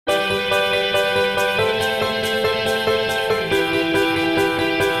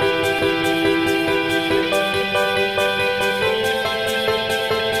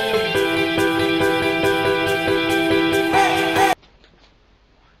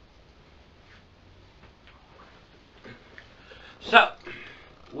So,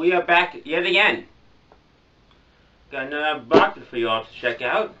 we are back yet again. Got another box for you all to check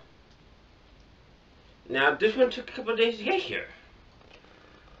out. Now, this one took a couple of days to get here.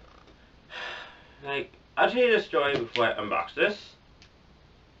 Like, I'll tell you the story before I unbox this.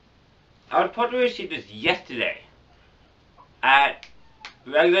 I was supposed to receive this yesterday at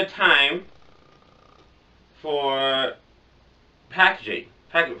regular time for packet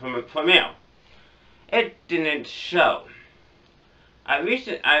for mail. It didn't show. I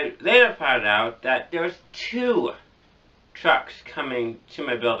later found out that there was 2 trucks coming to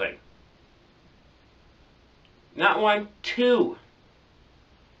my building. Not 1, 2.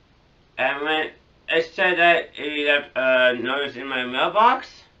 And when it said that it left a notice in my mailbox,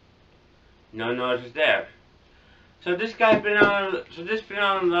 no notice was there. So this has been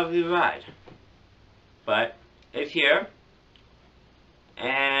on a lovely ride. But it's here,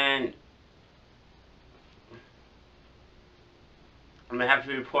 and I'm gonna have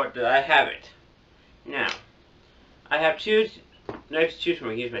to report that I have it. Now, I have 2 knives to choose from.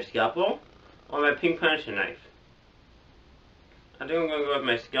 I can use my scalpel or my pink Punisher knife. I think I'm gonna go with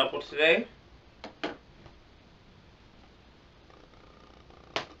my scalpel today.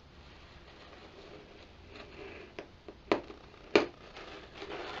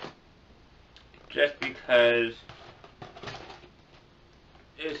 Just because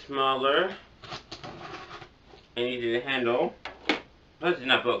it's smaller and easy to handle, but it's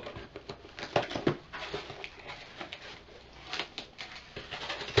not broken.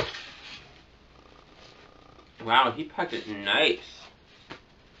 Wow, he packed it nice.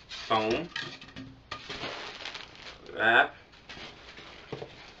 Foam, wrap,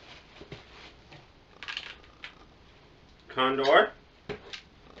 condor.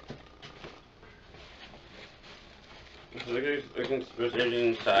 Look at what's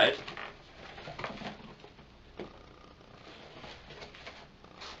inside.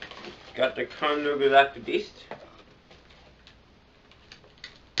 Got the condor galactic beast.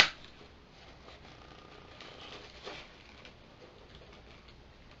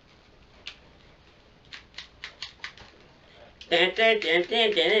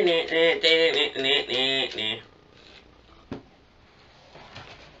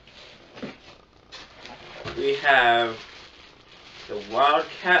 We have the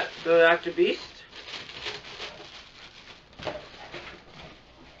Wildcat Galactic Beast.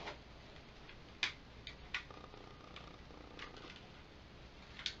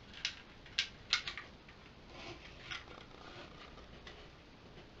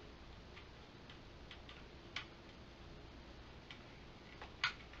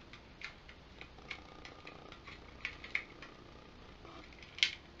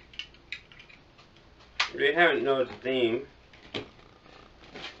 We haven't noticed the theme.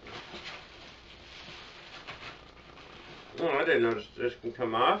 Oh, I didn't notice this can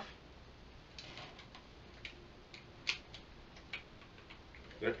come off.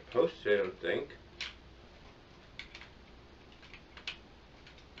 Got the poster, I don't think.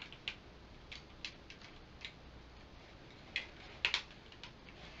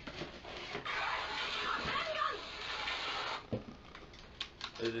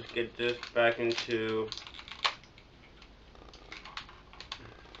 Let's just get this back into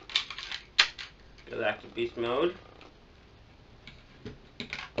Galactic Beast mode.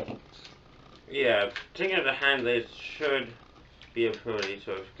 Yeah, taking out the hand blades should be a priority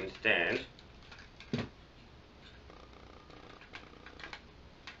so it can stand.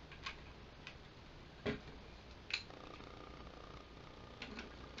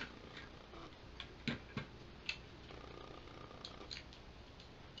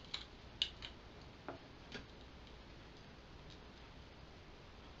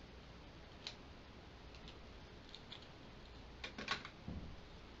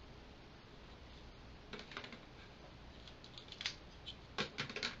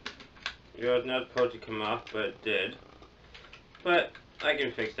 It was not supposed to come off, but it did. But I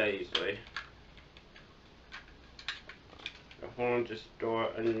can fix that easily. The horn to store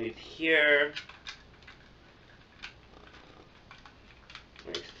underneath here.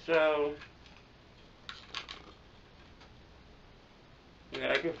 Like so.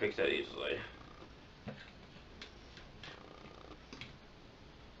 Yeah, I can fix that easily.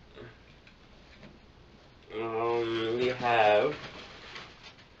 We have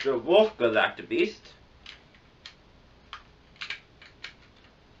the Wolf Galactic Beast.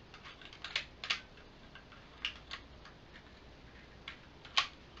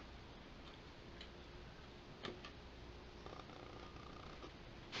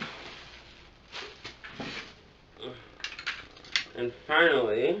 And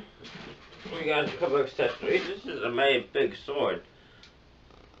finally, We got a couple of accessories. This is a very big sword.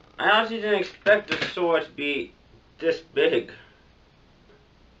 I honestly didn't expect the sword to be this big.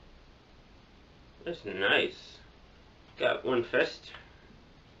 That's nice. Got one fist.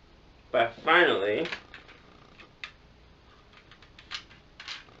 But finally,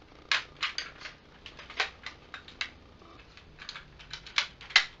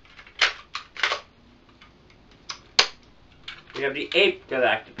 we have the 8th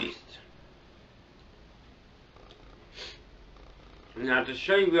Galactic Beast. Now to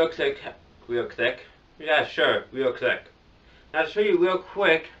show you real quick, yeah sure, real quick. Now to show you real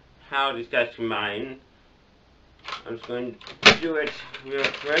quick how these guys combine, I'm just going to do it real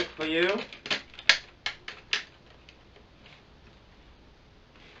quick for you.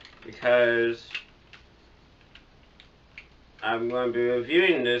 Because I'm going to be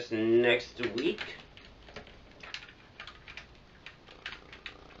reviewing this next week.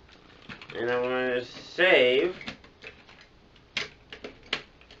 And I want to save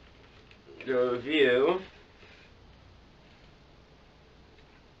the review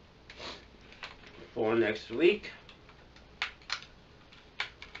for next week.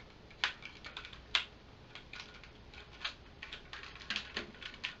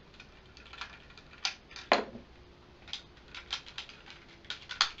 I'm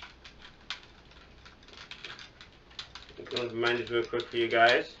going to remind this real quick for you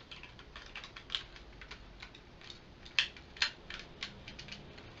guys.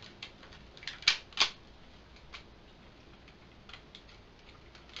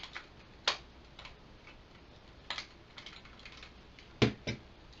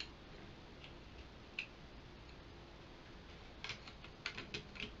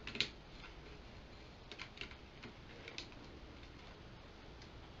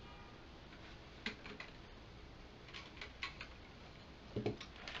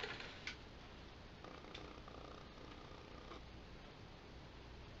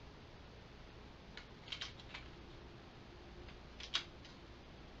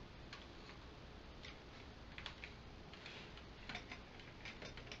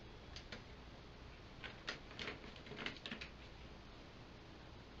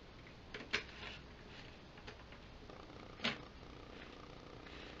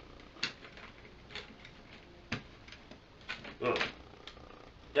 Oh.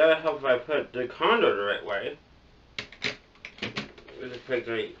 That would help if I put the condor the right way. This is put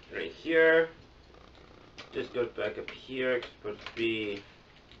right here. This goes back up here. It's supposed to be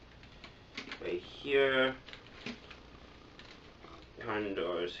right here.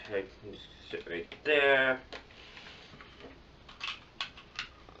 Condor's head can just sit right there.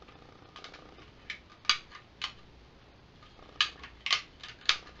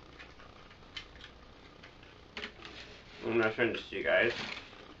 I'm not showing this to you guys.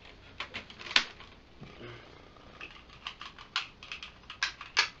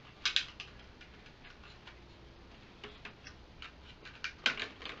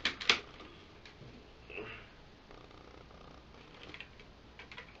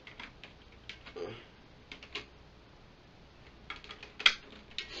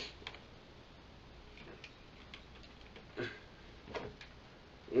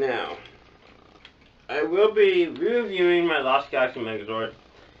 Now, I will be reviewing my Lost Galaxy Megazord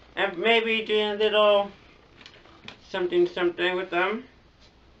and maybe doing a little something with them.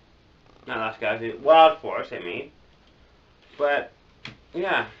 Not Lost Galaxy, Wild Force, I mean. But,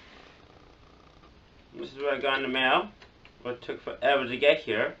 yeah. This is what I got in the mail. Well, it took forever to get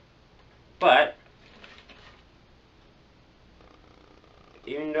here. But,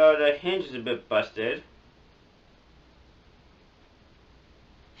 even though the hinge is a bit busted,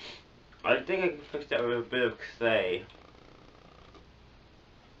 I think I can fix that with a bit of clay.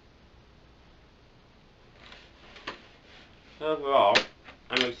 Overall,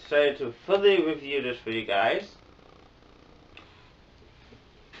 I'm excited to fully review this for you guys.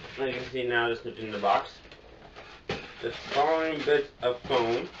 As you can see now, this is in the box. The following bits of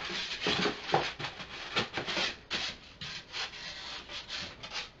foam.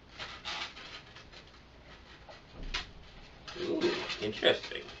 Ooh,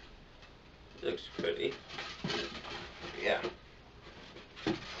 interesting. Looks pretty. Yeah.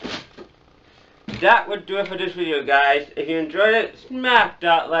 That would do it for this video, guys. If you enjoyed it, smack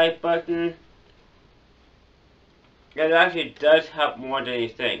that like button. It actually does help more than you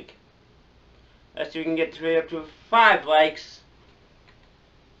think. Let's see if we can get this video up to 5 likes.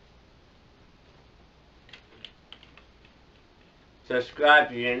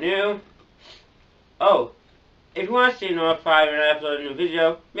 Subscribe if you're new. Oh, if you want to stay notified when I upload a new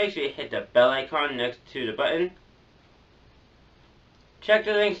video, make sure you hit the bell icon next to the button. Check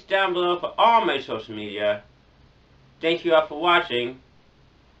the links down below for all my social media. Thank you all for watching,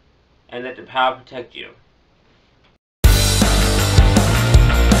 and let the power protect you.